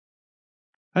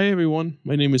Hi, everyone.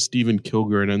 My name is Stephen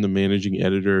Kilger, and I'm the managing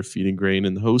editor of Feed and Grain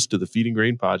and the host of the Feed and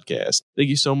Grain podcast. Thank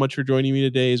you so much for joining me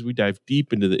today as we dive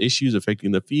deep into the issues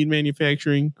affecting the feed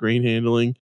manufacturing, grain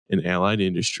handling, and allied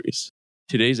industries.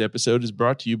 Today's episode is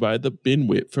brought to you by the Bin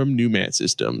Whip from Newmat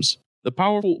Systems. The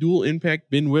powerful dual-impact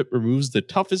Bin Whip removes the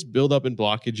toughest buildup and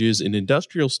blockages in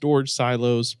industrial storage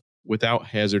silos without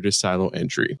hazardous silo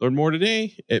entry. Learn more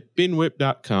today at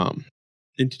binwhip.com.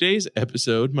 In today's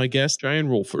episode, my guest, Cheyenne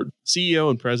Rolford, CEO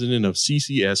and president of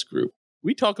CCS Group.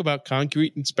 We talk about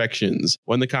concrete inspections,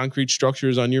 when the concrete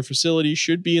structures on your facility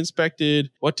should be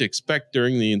inspected, what to expect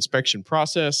during the inspection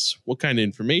process, what kind of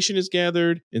information is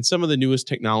gathered, and some of the newest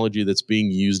technology that's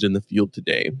being used in the field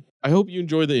today. I hope you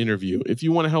enjoy the interview. If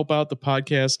you want to help out the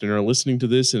podcast and are listening to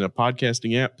this in a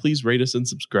podcasting app, please rate us and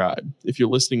subscribe. If you're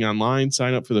listening online,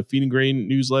 sign up for the Feed and Grain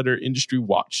newsletter Industry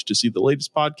Watch to see the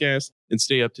latest podcast and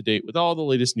stay up to date with all the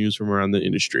latest news from around the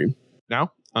industry.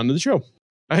 Now, on to the show.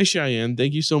 Hi, Cheyenne.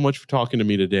 Thank you so much for talking to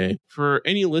me today. For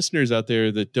any listeners out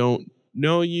there that don't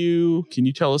know you, can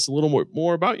you tell us a little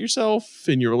more about yourself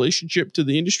and your relationship to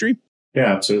the industry? Yeah,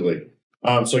 absolutely.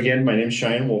 So again, my name is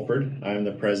Cheyenne Wilford. I'm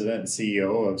the president and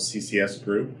CEO of CCS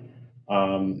Group.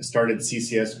 Started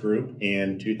CCS Group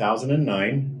in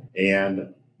 2009,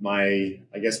 and my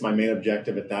main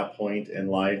objective at that point in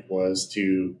life was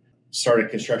to start a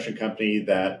construction company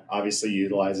that obviously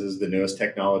utilizes the newest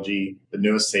technology, the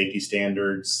newest safety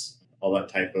standards, all that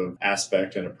type of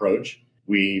aspect and approach.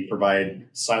 We provide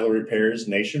silo repairs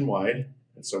nationwide,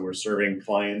 and so we're serving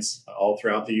clients all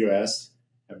throughout the U.S.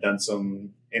 I've done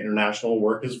some international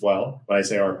work as well, but I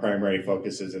say our primary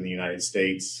focus is in the United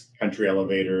States, country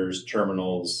elevators,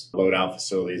 terminals, load out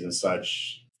facilities and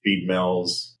such, feed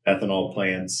mills, ethanol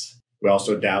plants. We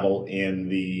also dabble in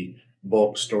the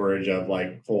bulk storage of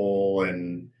like coal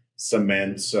and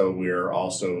cement. So we're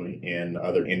also in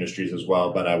other industries as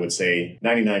well. But I would say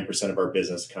 99% of our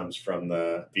business comes from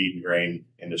the feed and grain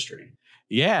industry.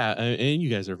 Yeah, and you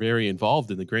guys are very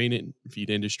involved in the grain and feed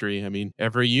industry. I mean,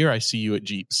 every year I see you at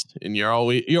Jeeps, and you're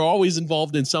always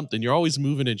involved in something. You're always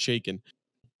moving and shaking.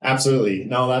 Absolutely.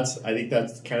 No, I think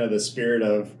that's kind of the spirit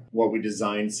of what we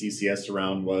designed CCS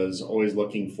around, was always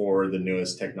looking for the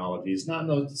newest technologies,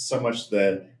 not so much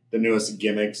the newest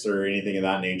gimmicks or anything of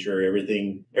that nature.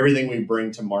 Everything we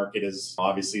bring to market is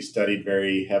obviously studied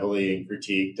very heavily and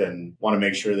critiqued, and want to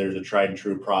make sure there's a tried and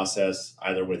true process,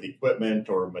 either with equipment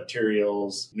or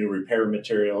materials, new repair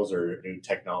materials or new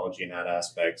technology in that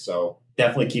aspect. So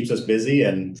definitely keeps us busy.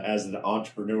 And as an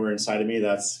entrepreneur inside of me,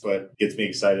 that's what gets me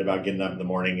excited about getting up in the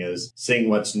morning, is seeing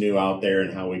what's new out there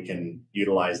and how we can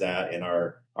utilize that in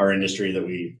our industry that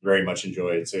we very much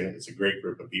enjoy. It's a great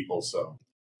group of people. So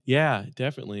Yeah,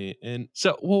 definitely. And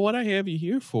so, what I have you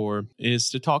here for is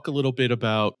to talk a little bit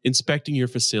about inspecting your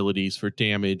facilities for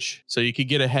damage so you can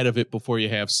get ahead of it before you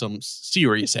have some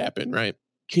serious happen, right?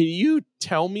 Can you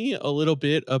tell me a little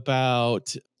bit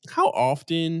about how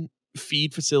often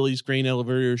feed facilities, grain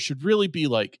elevators should really be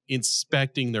like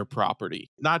inspecting their property,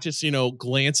 not just,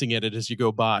 glancing at it as you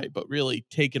go by, but really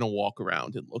taking a walk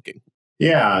around and looking?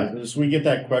 yeah, so we get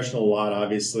that question a lot,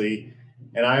 obviously.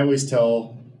 And I always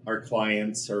tell our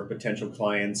clients or potential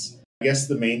clients, I guess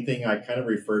the main thing, I kind of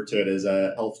refer to it as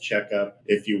a health checkup,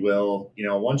 if you will.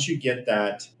 Once you get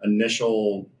that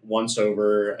initial once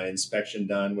over inspection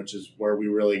done, which is where we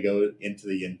really go into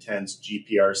the intense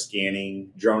GPR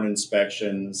scanning, drone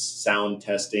inspections, sound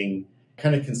testing,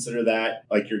 kind of consider that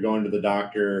like you're going to the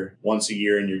doctor once a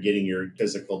year and you're getting your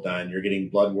physical done, you're getting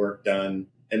blood work done.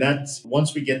 And that's,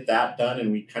 once we get that done and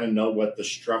we kind of know what the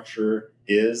structure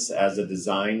is as a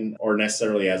design, or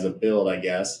necessarily as a build, I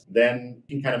guess, then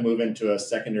you can kind of move into a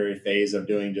secondary phase of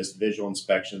doing just visual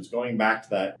inspections, going back to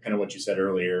that kind of what you said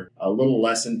earlier, a little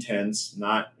less intense.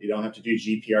 You don't have to do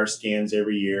GPR scans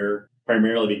every year,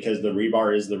 primarily because the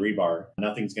rebar is the rebar.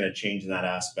 Nothing's going to change in that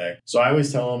aspect. So I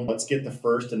always tell them, let's get the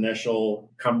first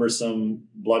initial cumbersome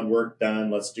blood work done.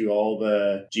 Let's do all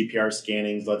the GPR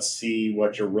scannings. Let's see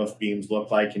what your roof beams look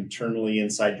like internally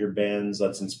inside your bins.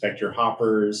 Let's inspect your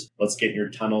hoppers. Let's get in your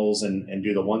tunnels and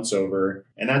do the once over.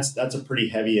 And that's a pretty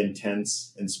heavy,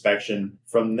 intense inspection.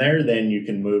 From there, then you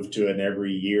can move to an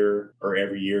every year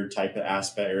type of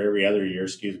aspect, or every other year,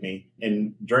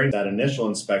 And during that initial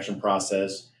inspection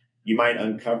process, you might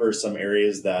uncover some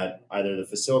areas that either the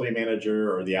facility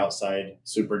manager or the outside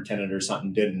superintendent or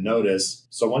something didn't notice.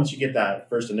 So once you get that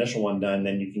first initial one done,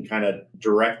 then you can kind of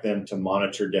direct them to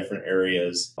monitor different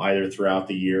areas either throughout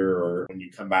the year or when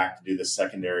you come back to do the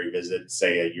secondary visit,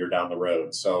 say a year down the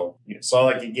road. So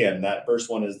like, again, that first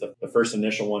one is the first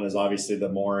initial one is obviously the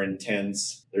more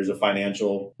intense, there's a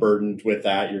financial burden with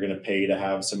that. You're going to pay to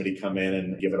have somebody come in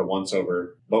and give it a once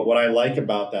over. But what I like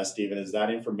about that, Stephen, is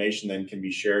that information then can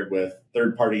be shared with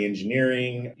third-party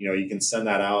engineering. You can send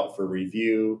that out for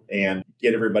review and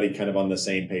get everybody kind of on the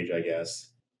same page, I guess.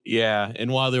 Yeah.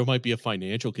 And while there might be a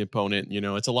financial component,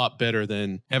 it's a lot better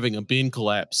than having a bin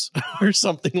collapse or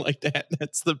something like that.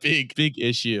 That's the big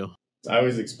issue. I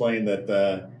always explain that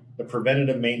the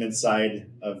preventative maintenance side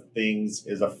of things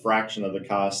is a fraction of the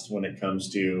cost when it comes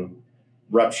to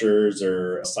ruptures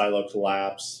or silo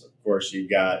collapse. Of course, you've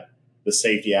got the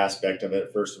safety aspect of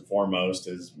it. First and foremost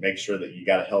is make sure that you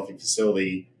got a healthy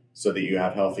facility so that you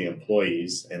have healthy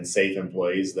employees and safe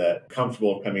employees that are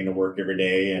comfortable coming to work every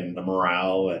day, and the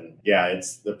morale. And yeah,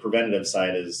 it's the preventative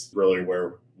side is really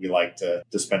where we like to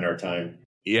spend our time.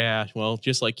 Yeah. Well,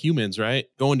 just like humans, right?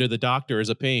 Going to the doctor is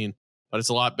a pain. But it's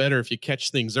a lot better if you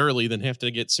catch things early than have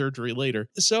to get surgery later.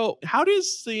 So how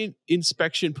does the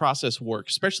inspection process work,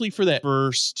 especially for that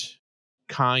first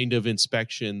kind of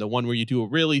inspection, the one where you do a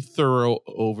really thorough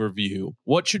overview?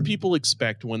 What should people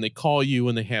expect when they call you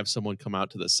and they have someone come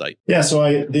out to the site? Yeah,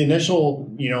 so the initial,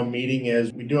 meeting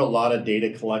is we do a lot of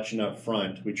data collection up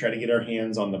front. We try to get our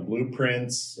hands on the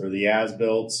blueprints or the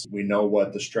as-built. We know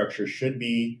what the structure should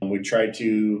be. We try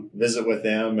to visit with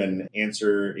them and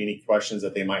answer any questions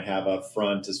that they might have up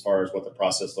front as far as what the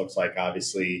process looks like.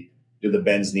 Obviously, do the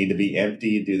bins need to be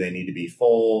empty? Do they need to be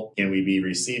full? Can we be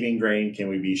receiving grain? Can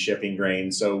we be shipping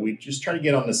grain? So we just try to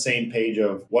get on the same page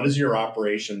of what is your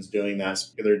operations doing that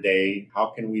particular day?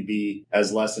 How can we be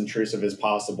as less intrusive as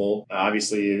possible?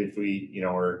 Obviously, if we,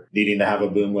 are needing to have a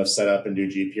boom lift set up and do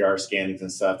GPR scannings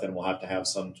and stuff, then we'll have to have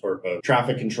some sort of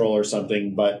traffic control or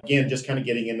something. But again, just kind of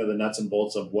getting into the nuts and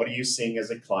bolts of what are you seeing as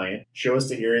a client? Show us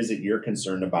the areas that you're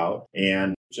concerned about,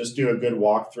 and just do a good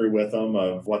walkthrough with them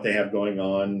of what they have going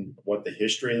on, what the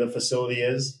history of the facility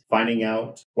is, finding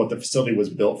out what the facility was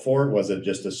built for. Was it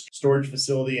just a storage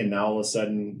facility? And now all of a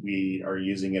sudden we are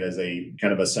using it as a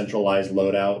kind of a centralized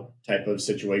loadout type of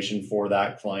situation for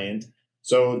that client.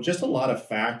 So just a lot of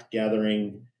fact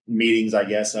gathering meetings, I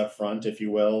guess, up front, if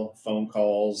you will, phone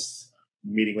calls,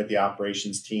 meeting with the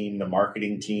operations team, the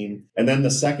marketing team. And then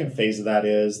the second phase of that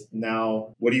is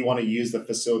now, what do you want to use the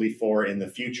facility for in the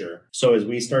future? So as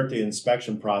we start the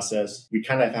inspection process, we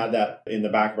kind of had that in the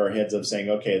back of our heads of saying,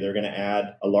 okay, they're going to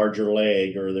add a larger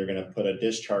leg, or they're going to put a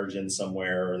discharge in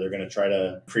somewhere, or they're going to try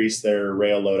to increase their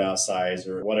rail loadout size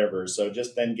or whatever. So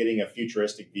just then getting a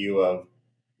futuristic view of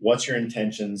what's your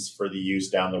intentions for the use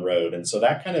down the road? And so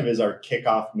that kind of is our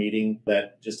kickoff meeting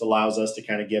that just allows us to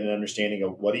kind of get an understanding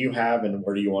of what do you have and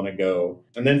where do you want to go?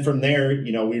 And then from there,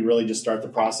 we really just start the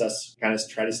process, kind of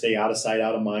try to stay out of sight,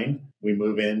 out of mind. We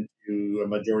move into a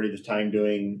majority of the time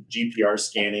doing GPR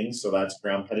scanning. So that's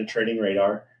ground penetrating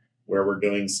radar, where we're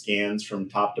doing scans from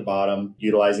top to bottom,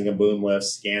 utilizing a boom lift,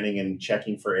 scanning and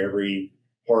checking for every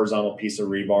horizontal piece of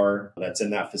rebar that's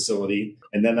in that facility.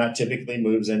 And then that typically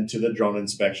moves into the drone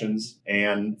inspections.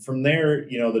 And from there,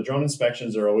 the drone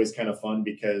inspections are always kind of fun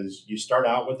because you start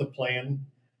out with a plan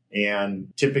and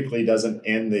typically doesn't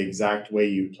end the exact way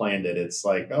you planned it. It's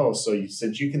like, oh, so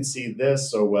since you can see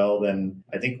this so well, then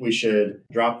I think we should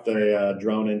drop the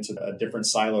drone into a different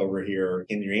silo over here.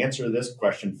 Can you answer this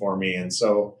question for me? And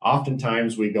so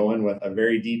oftentimes we go in with a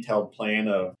very detailed plan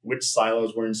of which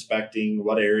silos we're inspecting,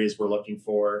 what areas we're looking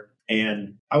for.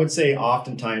 And I would say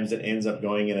oftentimes it ends up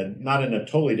going not in a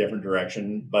totally different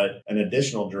direction, but an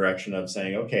additional direction of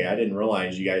saying, okay, I didn't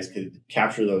realize you guys could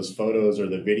capture those photos or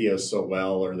the videos so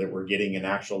well, or that we're getting an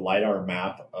actual LiDAR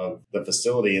map of the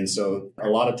facility. And so a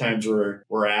lot of times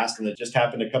we're asked, and it just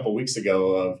happened a couple of weeks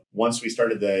ago, of once we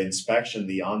started the inspection,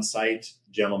 the on-site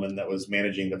gentleman that was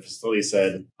managing the facility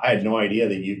said, I had no idea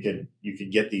that you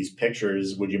could get these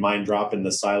pictures. Would you mind dropping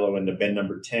the silo into bin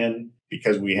number 10?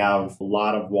 Because we have a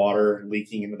lot of water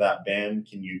leaking into that bin.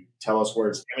 Can you tell us where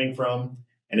it's coming from?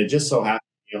 And it just so happened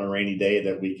on a rainy day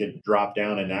that we could drop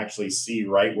down and actually see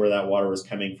right where that water was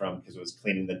coming from, because it was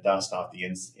cleaning the dust off the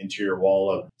interior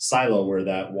wall of silo where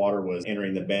that water was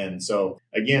entering the bin. So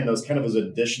again, those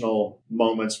additional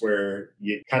moments where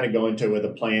you kind of go into it with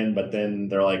a plan, but then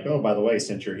they're like, oh, by the way,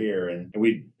 since you're here. And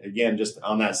we, again, just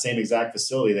on that same exact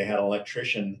facility, they had an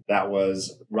electrician that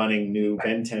was running new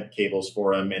bin temp cables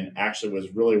for him and actually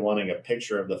was really wanting a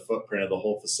picture of the footprint of the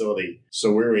whole facility. So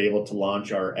we were able to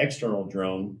launch our external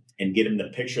drone and get him the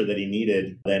picture that he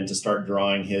needed then to start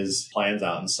drawing his plans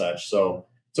out and such. So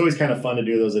it's always kind of fun to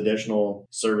do those additional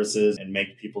services and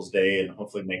make people's day and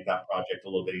hopefully make that project a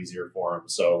little bit easier for them.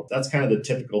 So that's kind of the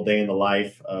typical day in the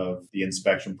life of the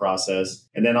inspection process.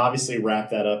 And then obviously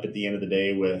wrap that up at the end of the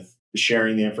day with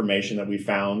sharing the information that we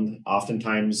found.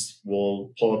 Oftentimes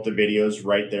we'll pull up the videos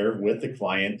right there with the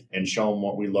client and show them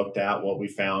what we looked at, what we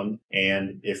found.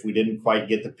 And if we didn't quite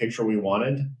get the picture we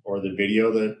wanted or the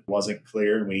video that wasn't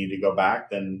clear and we need to go back,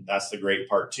 then that's the great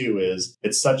part too, is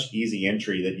it's such easy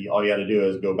entry that all you got to do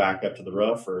is go back up to the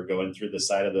roof or go in through the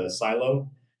side of the silo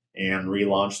and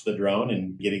relaunch the drone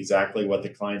and get exactly what the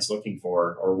client's looking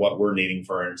for or what we're needing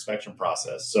for our inspection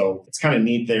process. So it's kind of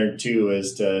neat there too,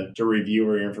 is to review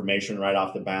our information right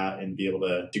off the bat and be able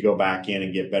to go back in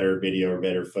and get better video or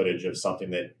better footage of something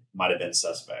that might have been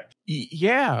suspect.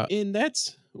 Yeah. And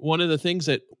that's one of the things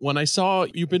that when I saw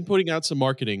you've been putting out some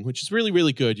marketing, which is really,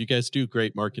 really good. You guys do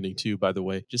great marketing too, by the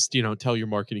way. Just, tell your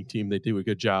marketing team they do a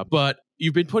good job. But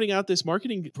you've been putting out this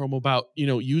marketing promo about,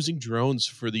 using drones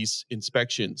for these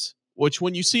inspections, which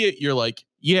when you see it, you're like,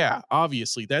 yeah,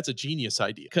 obviously that's a genius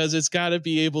idea because it's got to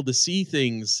be able to see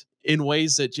things in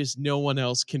ways that just no one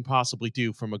else can possibly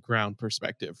do from a ground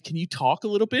perspective. Can you talk a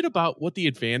little bit about what the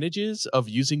advantages of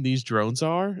using these drones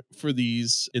are for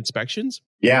these inspections?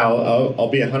 Yeah, I'll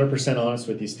be 100% honest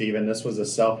with you, Stephen. This was a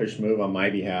selfish move on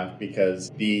my behalf because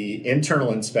the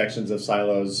internal inspections of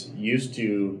silos used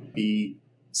to be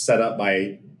set up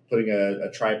by putting a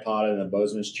tripod and a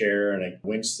bozeman's chair and a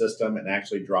winch system and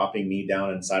actually dropping me down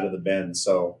inside of the bin.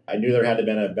 So I knew there had to have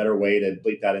been a better way to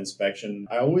complete that inspection.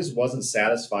 I always wasn't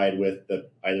satisfied with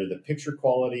either the picture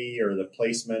quality or the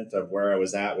placement of where I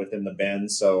was at within the bin.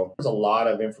 So there's a lot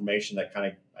of information that kind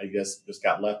of, I guess, just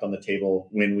got left on the table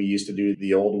when we used to do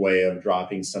the old way of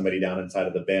dropping somebody down inside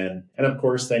of the bin. And of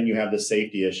course, then you have the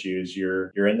safety issues.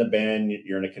 You're in the bin,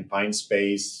 you're in a confined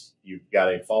space. You've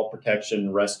got a fall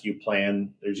protection rescue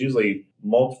plan. There's usually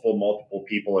multiple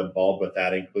people involved with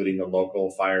that, including the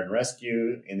local fire and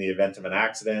rescue in the event of an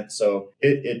accident. So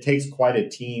it takes quite a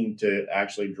team to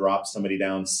actually drop somebody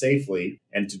down safely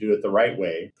and to do it the right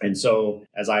way. And so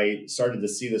as I started to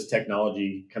see this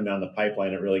technology come down the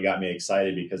pipeline, it really got me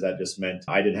excited because that just meant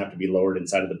I didn't have to be lowered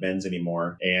inside of the bins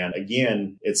anymore. And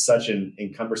again, it's such an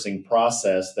encompassing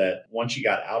process that once you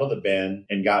got out of the bin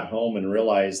and got home and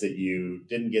realized that you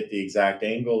didn't get the exact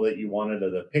angle that you wanted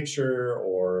of the picture,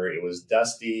 or it was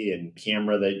dusty and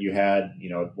camera that you had,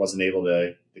 wasn't able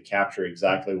to capture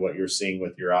exactly what you're seeing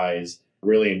with your eyes,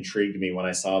 really intrigued me when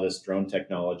I saw this drone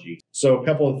technology. So a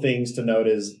couple of things to note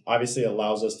is obviously it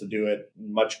allows us to do it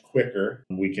much quicker.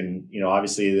 We can,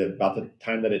 obviously about the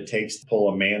time that it takes to pull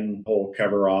a manhole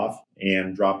cover off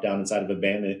and drop down inside of a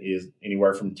bin is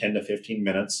anywhere from 10 to 15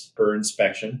 minutes per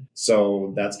inspection.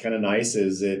 So that's kind of nice,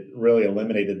 is it really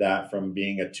eliminated that from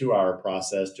being a 2-hour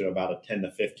process to about a 10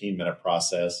 to 15 minute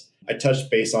process. I touched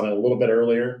base on it a little bit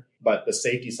earlier, but the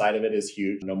safety side of it is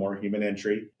huge. No more human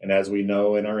entry. And as we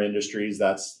know in our industries,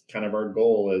 that's kind of our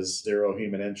goal, is zero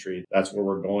human entry. That's where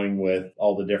we're going with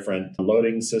all the different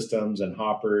loading systems and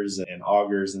hoppers and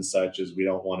augers and such, as we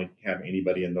don't want to have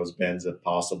anybody in those bins if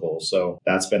possible. So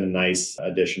that's been a nice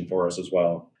addition for us as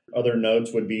well. Other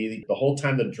notes would be the whole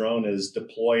time the drone is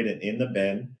deployed and in the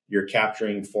bin, you're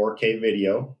capturing 4K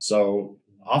video. So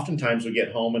oftentimes we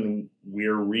get home and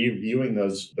we're reviewing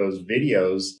those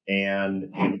videos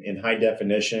and in high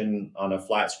definition on a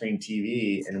flat screen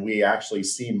TV, and we actually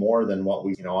see more than what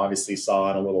we obviously saw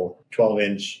on a little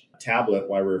 12-inch tablet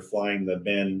while we were flying the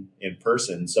bin in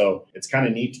person. So it's kind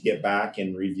of neat to get back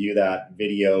and review that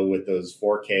video with those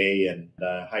 4K and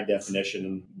high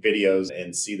definition videos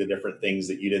and see the different things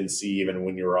that you didn't see even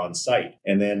when you were on site.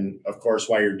 And then, of course,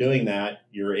 while you're doing that,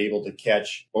 you're able to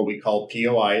catch what we call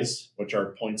POIs, which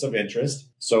are points of interest.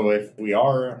 So if we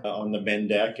are on the bin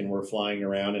deck and we're flying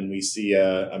around and we see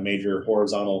a major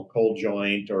horizontal cold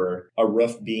joint or a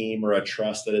roof beam or a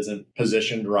truss that isn't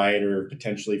positioned right or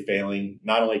potentially failing,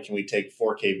 not only can we take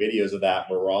 4K videos of that,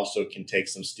 but we also can take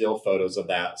some still photos of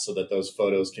that so that those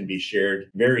photos can be shared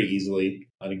very easily.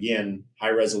 And again, high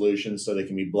resolution so they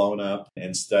can be blown up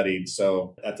and studied.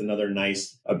 So that's another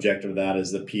nice objective of that,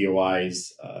 is the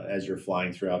POIs as you're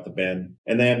flying throughout the bin.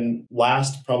 And then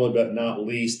last, probably but not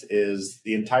least, is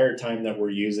the entire time that we're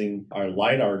using our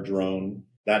LiDAR drone,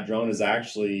 that drone is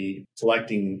actually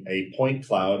collecting a point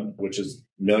cloud, which is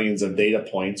millions of data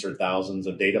points or thousands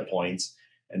of data points.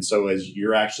 And so as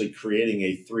you're actually creating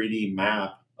a 3D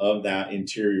map of that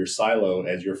interior silo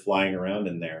as you're flying around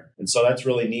in there. And so that's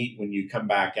really neat when you come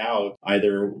back out,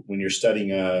 either when you're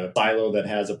studying a silo that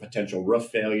has a potential roof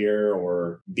failure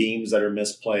or beams that are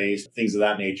misplaced, things of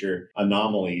that nature,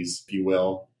 anomalies, if you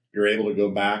will. you're able to go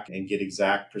back and get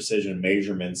exact precision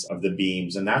measurements of the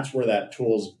beams. And that's where that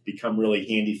tools become really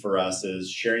handy for us, is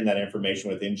sharing that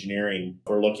information with engineering. If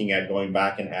we're looking at going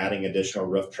back and adding additional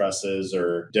roof trusses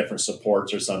or different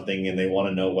supports or something, and they want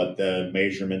to know what the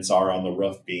measurements are on the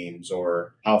roof beams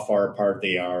or how far apart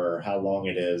they are or how long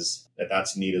it is,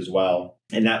 that's neat as well.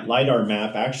 And that LiDAR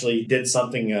map actually did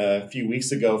something a few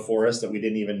weeks ago for us that we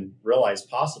didn't even realize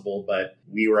possible, but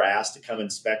we were asked to come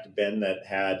inspect a bin that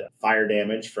had fire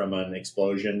damage from an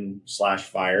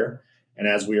explosion/fire. And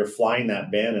as we were flying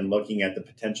that bin and looking at the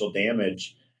potential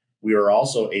damage, we were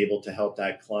also able to help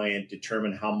that client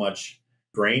determine how much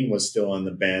grain was still in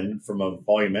the bin from a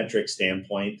volumetric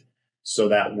standpoint, so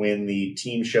that when the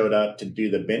team showed up to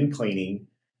do the bin cleaning,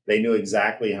 they knew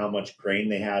exactly how much grain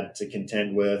they had to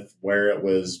contend with, where it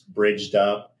was bridged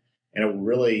up. And it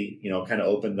really, kind of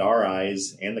opened our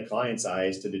eyes and the client's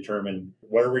eyes to determine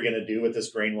what are we going to do with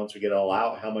this grain once we get it all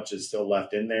out, how much is still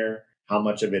left in there, how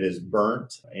much of it is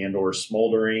burnt and or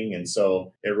smoldering. And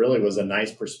so it really was a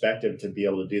nice perspective to be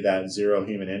able to do that zero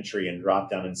human entry and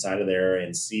drop down inside of there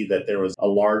and see that there was a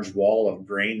large wall of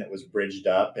grain that was bridged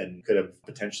up and could have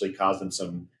potentially caused them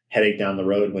some headache down the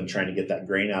road when trying to get that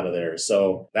grain out of there.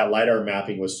 So that LiDAR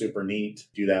mapping was super neat,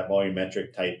 do that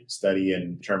volumetric type study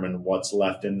and determine what's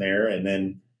left in there. And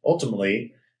then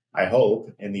ultimately, I hope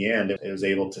in the end, it was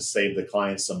able to save the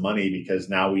clients some money, because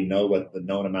now we know what the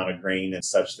known amount of grain and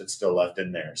such that's still left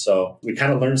in there. So we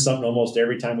kind of learn something almost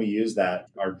every time we use that.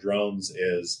 Our drones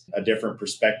is a different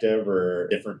perspective or a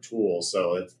different tool.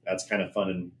 So that's kind of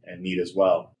fun and neat as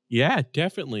well. Yeah,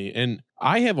 definitely. And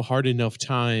I have a hard enough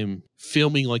time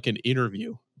filming like an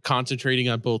interview, concentrating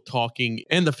on both talking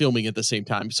and the filming at the same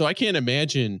time. So I can't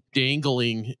imagine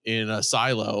dangling in a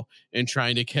silo and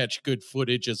trying to catch good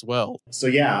footage as well. So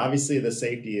yeah, obviously the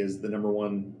safety is the number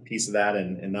one piece of that,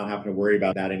 and not having to worry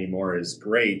about that anymore is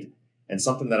great. And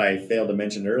something that I failed to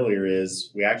mention earlier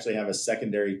is we actually have a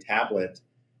secondary tablet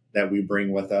that we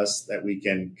bring with us that we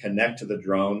can connect to the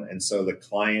drone. And so the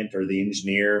client or the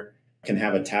engineer can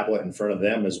have a tablet in front of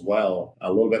them as well,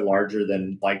 a little bit larger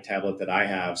than like tablet that I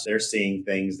have. So they're seeing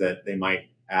things that they might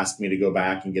ask me to go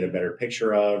back and get a better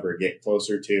picture of or get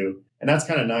closer to. And that's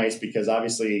kind of nice, because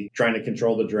obviously trying to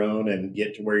control the drone and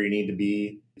get to where you need to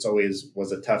be, it's always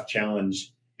was a tough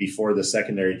challenge before the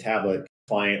secondary tablet.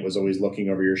 Client was always looking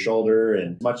over your shoulder.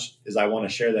 And as much as I want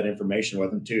to share that information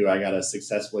with them too, I got to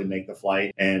successfully make the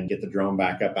flight and get the drone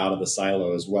back up out of the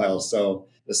silo as well. So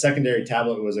the secondary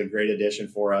tablet was a great addition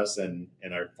for us, and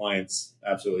our clients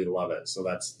absolutely love it. So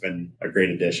that's been a great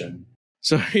addition.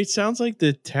 So it sounds like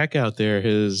the tech out there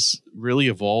has really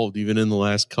evolved even in the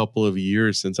last couple of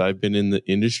years since I've been in the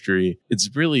industry.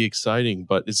 It's really exciting.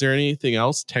 But is there anything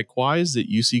else tech-wise that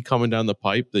you see coming down the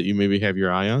pipe that you maybe have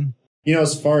your eye on?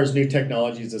 As far as new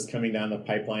technologies that's coming down the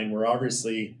pipeline, we're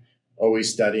obviously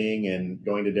always studying and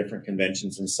going to different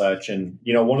conventions and such. And,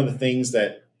 one of the things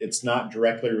that it's not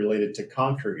directly related to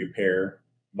concrete repair,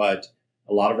 but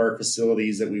a lot of our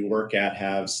facilities that we work at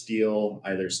have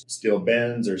either steel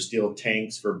bins or steel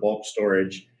tanks for bulk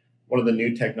storage. One of the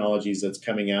new technologies that's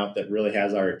coming out that really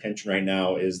has our attention right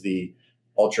now is the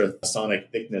ultrasonic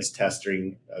thickness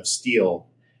testing of steel.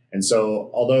 And so,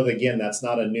 although, again, that's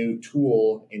not a new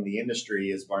tool in the industry,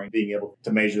 is being able to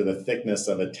measure the thickness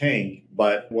of a tank.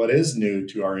 But what is new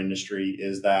to our industry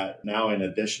is that now an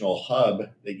additional hub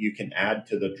that you can add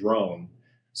to the drone.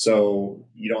 So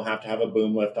you don't have to have a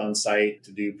boom lift on site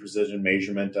to do precision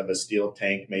measurement of a steel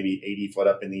tank, maybe 80 foot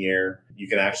up in the air. You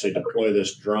can actually deploy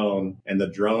this drone, and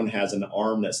the drone has an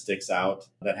arm that sticks out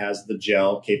that has the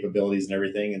gel capabilities and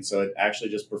everything. And so it actually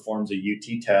just performs a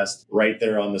UT test right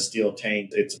there on the steel tank.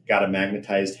 It's got a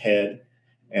magnetized head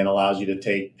and allows you to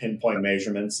take pinpoint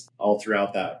measurements all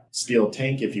throughout that steel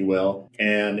tank, if you will.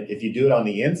 And if you do it on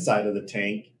the inside of the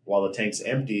tank while the tank's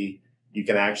empty, you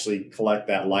can actually collect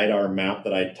that LiDAR map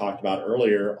that I talked about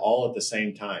earlier all at the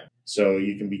same time. So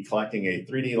you can be collecting a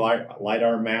 3D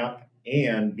LiDAR map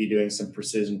and be doing some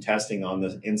precision testing on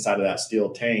the inside of that steel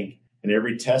tank. And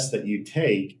every test that you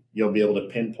take, you'll be able to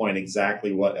pinpoint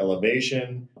exactly what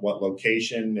elevation, what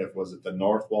location, if was it the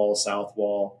north wall, south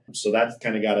wall. So that's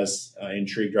kind of got us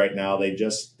intrigued right now. They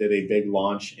just did a big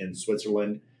launch in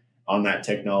Switzerland on that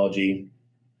technology.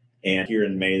 And here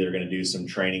in May, they're going to do some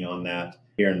training on that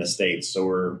here in the States. So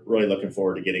we're really looking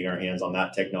forward to getting our hands on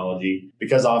that technology,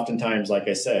 because oftentimes, like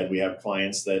I said, we have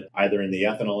clients that either in the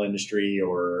ethanol industry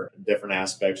or different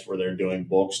aspects where they're doing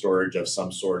bulk storage of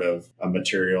some sort of a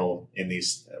material in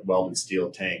these welded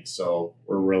steel tanks. So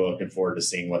we're really looking forward to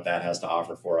seeing what that has to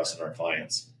offer for us and our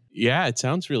clients. Yeah, it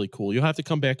sounds really cool. You'll have to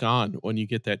come back on when you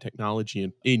get that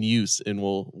technology in use, and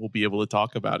we'll be able to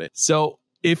talk about it. So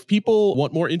if people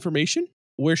want more information,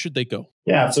 where should they go?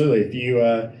 Yeah, absolutely. If you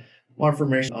want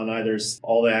information on either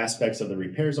all the aspects of the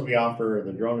repairs that we offer,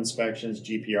 the drone inspections,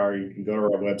 GPR, you can go to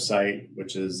our website,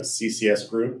 which is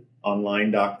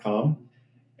ccsgrouponline.com.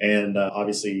 And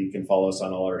obviously, you can follow us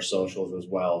on all our socials as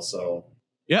well. So,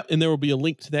 yeah, and there will be a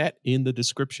link to that in the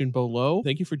description below.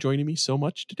 Thank you for joining me so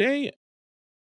much today.